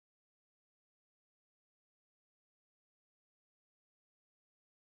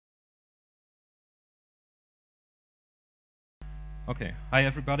Okay, hi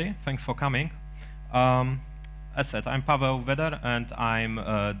everybody, thanks for coming. As said, I'm Paweł WEDER and I'm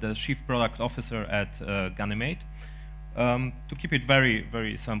the Chief Product Officer at Ganymede. To keep it very,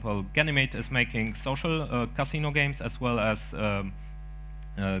 very simple, Ganymede is making social casino games as well as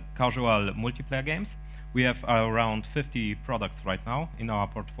casual multiplayer games. We have around 50 products right now in our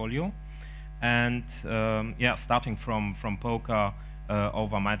portfolio. And yeah, starting from poker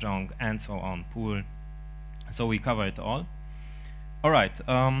over mahjong and so on, pool. So we cover it all. All right,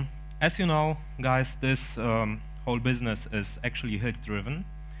 as you know, guys, this whole business is actually hit-driven,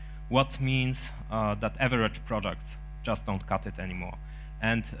 what means that average products just don't cut it anymore.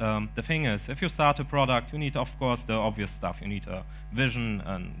 And the thing is, if you start a product, you need, of course, the obvious stuff. You need a vision,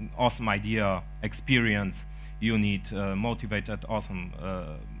 an awesome idea, experience. You need motivated, awesome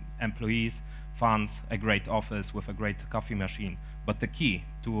employees, funds, a great office with a great coffee machine. But the key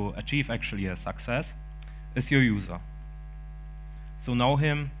to achieve actually a success is your user. So know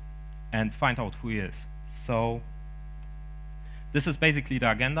him and find out who he is. So this is basically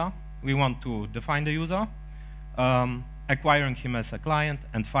the agenda. We want to define the user, acquiring him as a client,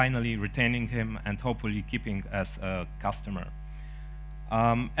 and finally retaining him and hopefully keeping as a customer.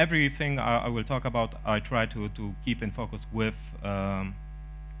 Everything I will talk about, I try to keep in focus with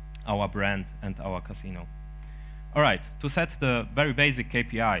our brand and our casino. All right, to set the very basic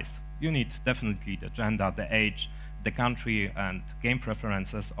KPIs, you need definitely the gender, the age, the country, and game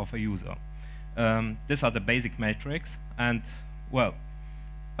preferences of a user. These are the basic metrics, and well,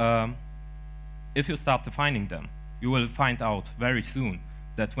 if you start defining them, you will find out very soon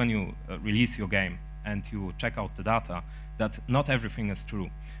that when you release your game and you check out the data, that not everything is true.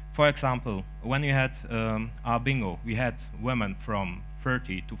 For example, when you had our bingo, we had women from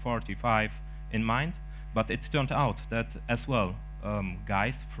 30 to 45 in mind, but it turned out that as well,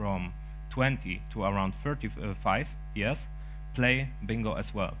 guys from 20 to around 35 years play bingo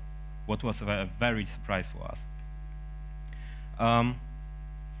as well, what was a very surprise for us.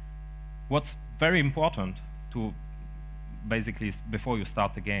 What's very important to basically, before you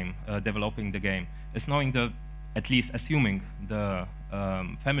start the game, developing the game, is knowing at least assuming the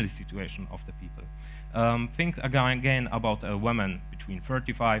family situation of the people. Think again about a woman between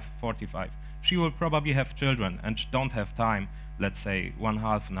 35, 45. She will probably have children and don't have time, let's say,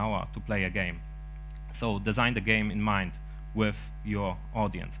 1/2 an hour to play a game. So design the game in mind with your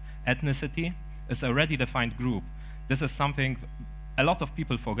audience. Ethnicity is a already defined group. This is something a lot of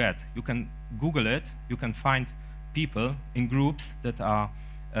people forget. You can Google it, you can find people in groups that are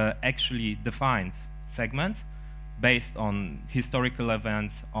actually defined segments based on historical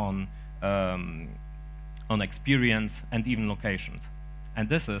events, on experience, and even locations. And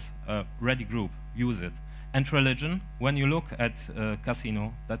this is a ready group, use it. And religion, when you look at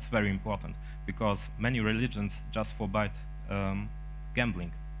casino, that's very important, because many religions just forbid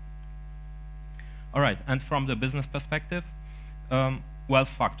gambling. All right, and from the business perspective, wealth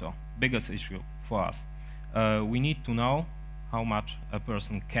factor, biggest issue for us. We need to know how much a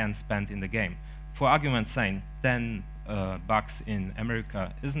person can spend in the game. For argument's sake, 10 bucks in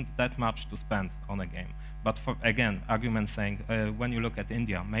America isn't that much to spend on a game. But for, again, argument saying, when you look at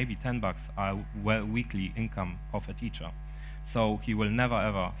India, maybe 10 bucks are weekly income of a teacher. So he will never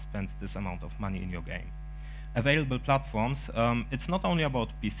ever spend this amount of money in your game. Available platforms, it's not only about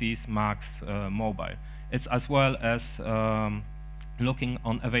PCs, Macs, mobile. It's as well as looking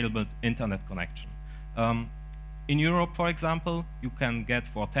on available internet connection. In Europe, for example, you can get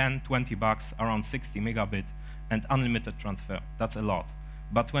for 10, 20 bucks around 60 megabit and unlimited transfer. That's a lot.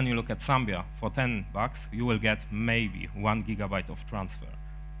 But when you look at Zambia, for 10 bucks, you will get maybe 1 gigabyte of transfer.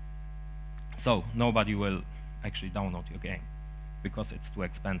 So nobody will actually download your game because it's too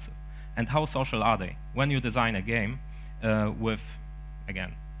expensive. And how social are they? When you design a game with,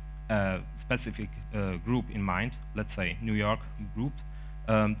 again, a specific group in mind, let's say New York group,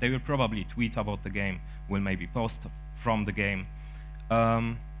 they will probably tweet about the game, will maybe post from the game.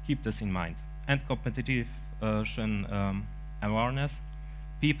 Keep this in mind. And competitive awareness.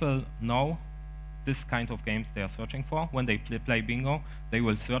 People know this kind of games they are searching for. When they play bingo, they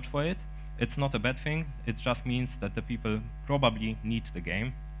will search for it. It's not a bad thing. It just means that the people probably need the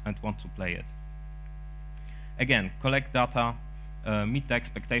game and want to play it. Again, collect data, meet the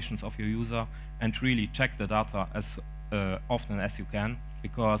expectations of your user, and really check the data as often as you can,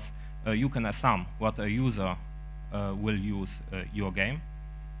 because you can assume what a user will use your game,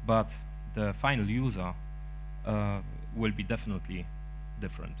 but the final user will be definitely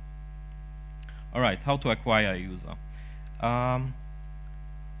different. All right, how to acquire a user.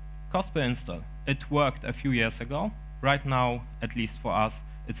 Cost per install. It worked a few years ago. Right now, at least for us,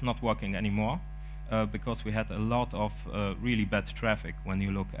 it's not working anymore. because we had a lot of really bad traffic when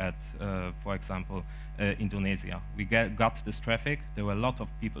you look at, for example, Indonesia. We got this traffic, there were a lot of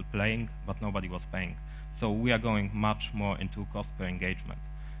people playing, but nobody was paying. So we are going much more into cost per engagement.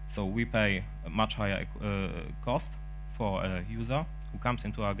 So we pay a much higher cost for a user who comes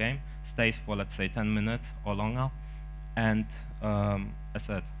into our game, stays for, let's say, 10 minutes or longer, and as I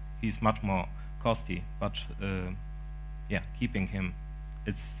said, he's much more costly, but yeah, keeping him,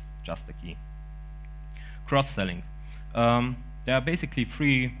 it's just the key. Cross-selling. There are basically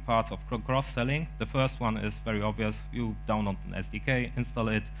three parts of cross-selling. The first one is very obvious. You download an SDK, install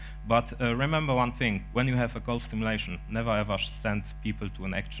it, but remember one thing. When you have a golf simulation, never ever send people to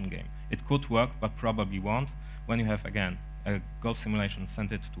an action game. It could work, but probably won't. When you have, again, a golf simulation,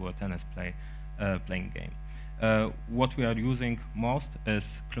 send it to a tennis playing game. What we are using most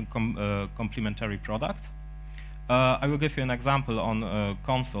is complementary products. I will give you an example on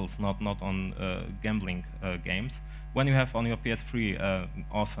consoles, not on gambling games. When you have on your PS3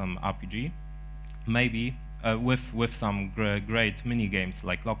 awesome RPG, maybe with some great mini games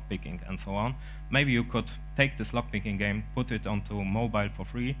like lockpicking and so on, maybe you could take this lockpicking game, put it onto mobile for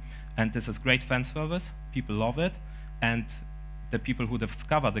free, and this is great fan service. People love it, and the people who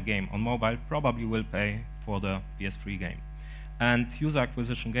discover the game on mobile probably will pay for the PS3 game. And user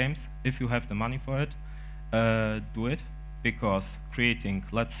acquisition games, if you have the money for it, do it, because creating,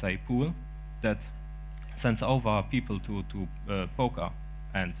 let's say, pool that sends over people to poker,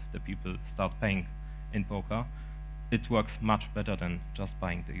 and the people start paying in poker, it works much better than just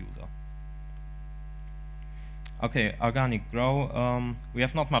buying the user. Okay, organic grow. We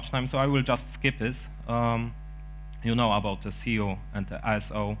have not much time, so I will just skip this. You know about the SEO and the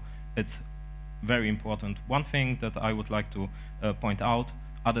ISO. It's very important. One thing that I would like to point out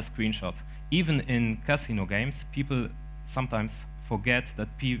are the screenshots. Even in casino games, people sometimes forget that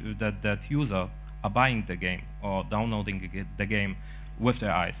that users are buying the game or downloading the game with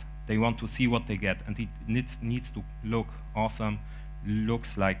their eyes. They want to see what they get, and it needs to look awesome,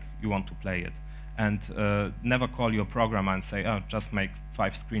 looks like you want to play it. And never call your programmer and say, oh, just make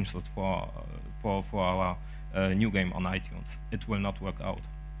 5 screenshots for our new game on iTunes. It will not work out.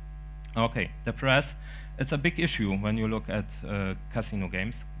 Okay, the press. It's a big issue when you look at casino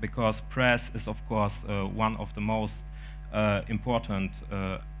games, because press is, of course, one of the most important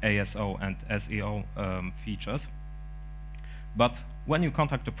ASO and SEO features. But when you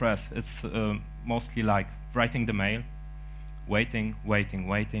contact the press, it's mostly like writing the mail, waiting,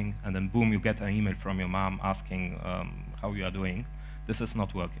 and then boom, you get an email from your mom asking how you are doing. This is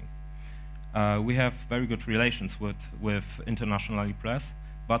not working. We have very good relations with internationally press,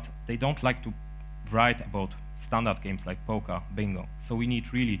 but they don't like to write about standard games like poker, bingo. So we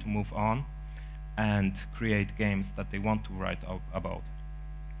need really to move on and create games that they want to write about.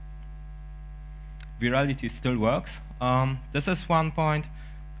 Virality still works. This is one point.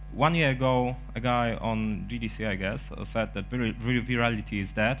 1 year ago, a guy on GDC, I guess, said that virality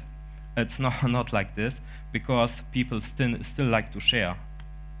is dead. It's not like this, because people still like to share,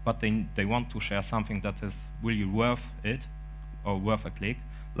 but they want to share something that is really worth it, or worth a click,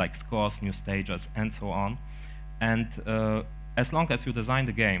 like scores, new stages, and so on. And as long as you design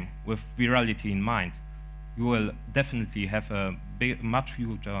the game with virality in mind, you will definitely have a much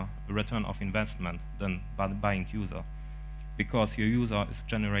huger return of investment than buying user, because your user is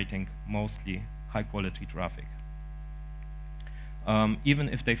generating mostly high-quality traffic. Even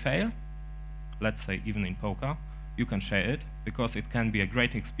if they fail, let's say even in poker, you can share it, because it can be a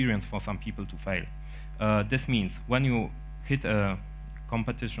great experience for some people to fail. This means when you hit a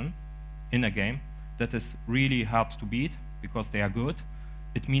competition in a game that is really hard to beat because they are good,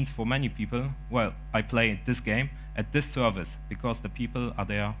 it means for many people, well, I play this game at this service because the people are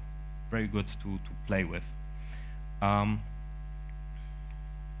there very good to play with.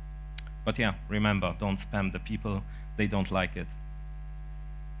 But yeah, remember, don't spam the people, they don't like it.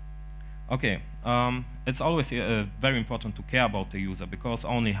 Okay, it's always very important to care about the user, because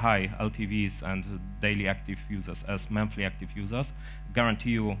only high LTVs and daily active users as monthly active users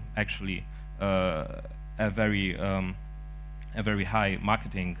guarantee you actually a very high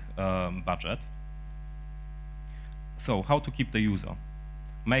marketing budget. So how to keep the user?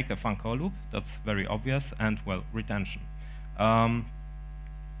 Make a fun call loop, that's very obvious, and well, retention.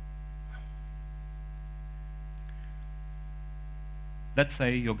 Let's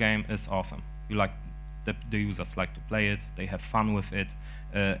say your game is awesome. You like the users like to play it, they have fun with it,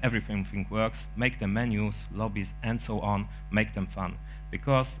 everything works. Make the menus, lobbies, and so on, make them fun.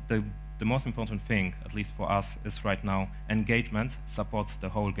 Because the most important thing, at least for us, is right now engagement supports the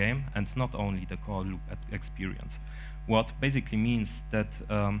whole game and not only the call loop experience. What basically means that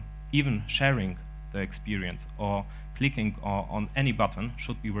even sharing the experience, or clicking on any button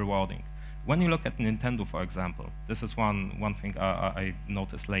should be rewarding. When you look at Nintendo, for example, this is one thing I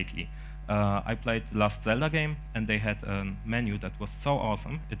noticed lately. I played the last Zelda game, and they had a menu that was so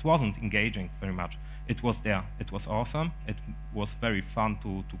awesome. It wasn't engaging very much. It was there. It was awesome. It was very fun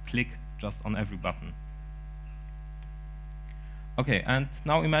to click just on every button. Okay, and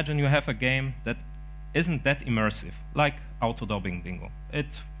now imagine you have a game that isn't that immersive, like auto-dubbing bingo.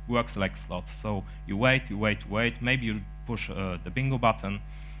 It works like slots. So you wait, you wait, you wait. Maybe you push the bingo button,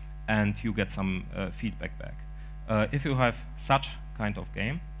 and you get some feedback back. If you have such kind of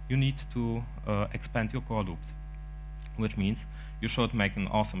game, you need to expand your core loops, which means you should make an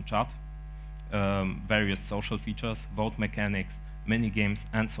awesome chat, various social features, vote mechanics, mini games,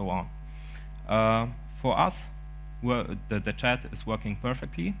 and so on. For us, the chat is working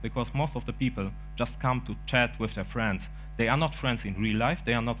perfectly because most of the people just come to chat with their friends. They are not friends in real life,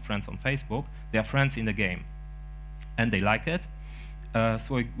 they are not friends on Facebook, they are friends in the game. And they like it,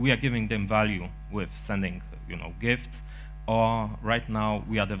 so we are giving them value with sending gifts, or right now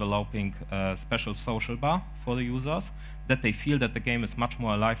we are developing a special social bar for the users that they feel that the game is much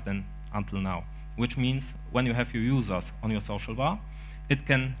more alive than until now. Which means when you have your users on your social bar, it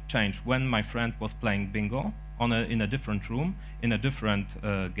can change. When my friend was playing bingo in a different room, in a different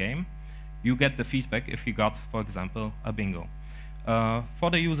game, you get the feedback if he got, for example, a bingo. For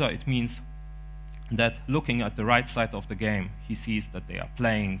the user, it means that looking at the right side of the game, he sees that they are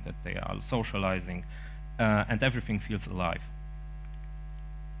playing, that they are socializing, and everything feels alive.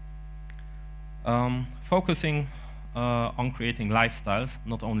 Focusing on creating lifestyles,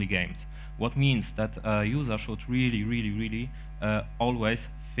 not only games. What means that a user should really always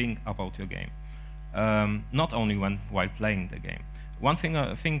think about your game. Not only while playing the game. One thing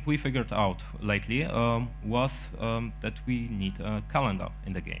I think we figured out lately was that we need a calendar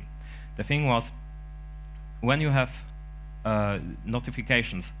in the game. The thing was, when you have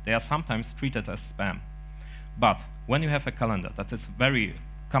notifications, they are sometimes treated as spam. But when you have a calendar, that is very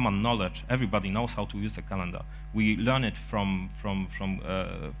common knowledge. Everybody knows how to use a calendar. We learn it from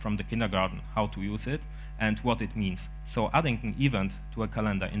the kindergarten, how to use it and what it means. So adding an event to a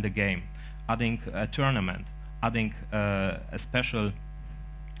calendar in the game, adding a tournament, adding a special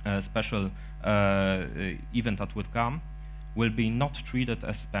event that would come, will be not treated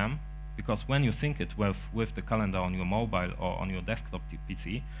as spam, because when you sync it with the calendar on your mobile or on your desktop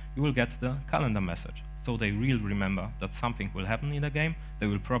PC, you will get the calendar message. So they will remember that something will happen in the game. They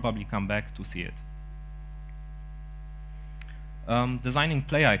will probably come back to see it. Designing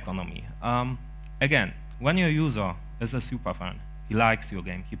player economy. Again, when your user is a super fan, he likes your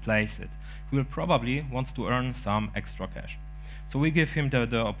game, he plays it, he will probably want to earn some extra cash. So we give him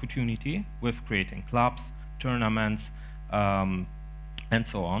the opportunity with creating clubs, tournaments, and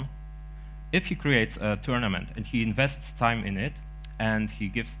so on. If he creates a tournament and he invests time in it, and he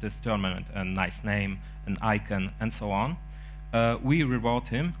gives this tournament a nice name, an icon, and so on, we reward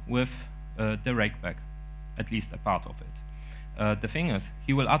him with the rakeback, at least a part of it. The thing is,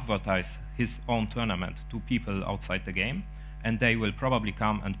 he will advertise his own tournament to people outside the game, and they will probably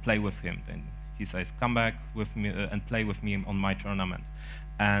come and play with him. Then he says, come back with me and play with me on my tournament.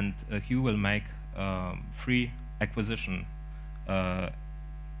 And he will make free acquisition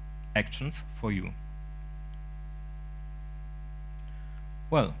actions for you.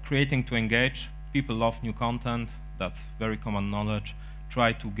 Well, creating to engage. People love new content. That's very common knowledge.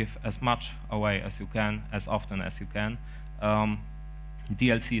 Try to give as much away as you can, as often as you can.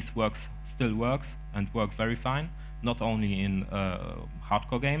 DLCs still works and work very fine, not only in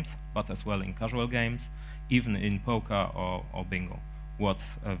hardcore games, but as well in casual games, even in poker or bingo. What's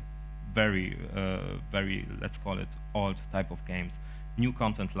a very, let's call it, old type of games. New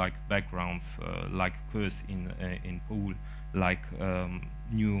content like backgrounds, like quiz in pool, like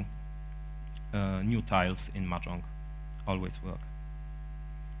new tiles in Mahjong, always work.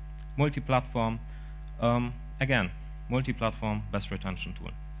 Multi-platform, again, multi-platform, best retention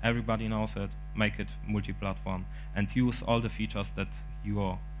tool. Everybody knows it, make it multi-platform, and use all the features that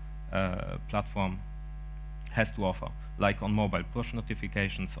your platform has to offer, like on mobile, push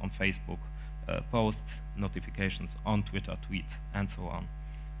notifications on Facebook, posts, notifications on Twitter, tweets, and so on.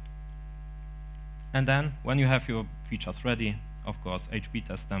 And then, when you have your features ready, of course, HB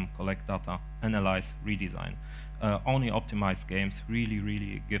test them, collect data, analyze, redesign. Only optimized games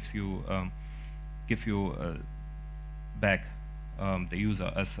really gives you back the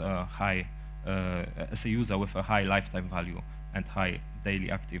user as a user with a high lifetime value and high daily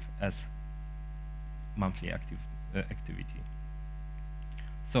active as monthly active activity.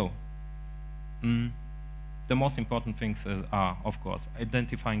 So the most important things are, of course,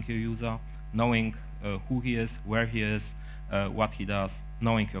 identifying your user, knowing who he is, where he is, what he does,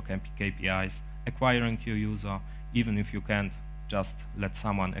 knowing your KPIs, acquiring your user, even if you can't, just let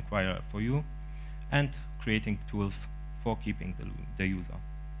someone acquire for you, and creating tools for keeping the user.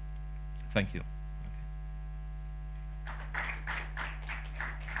 Thank you.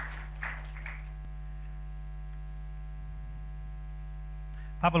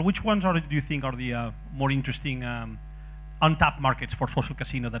 Paweł, which ones do you think are the more interesting untapped markets for social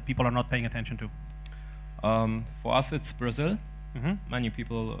casino that people are not paying attention to? For us, it's Brazil. Mm-hmm. Many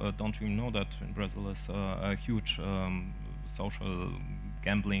people don't even know that in Brazil is a huge social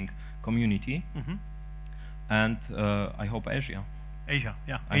gambling community. Mm-hmm. And I hope Asia. Asia,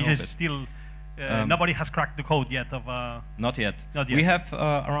 yeah. I Asia hope is still, nobody has cracked the code yet of... Not yet. Not yet. We have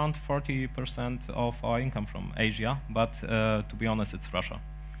around 40% of our income from Asia, but to be honest, it's Russia.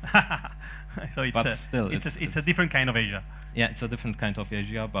 So it's a different kind of Asia. Yeah, it's a different kind of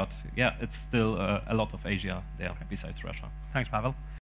Asia, but yeah, it's still a lot of Asia there besides Russia. Thanks, Paweł.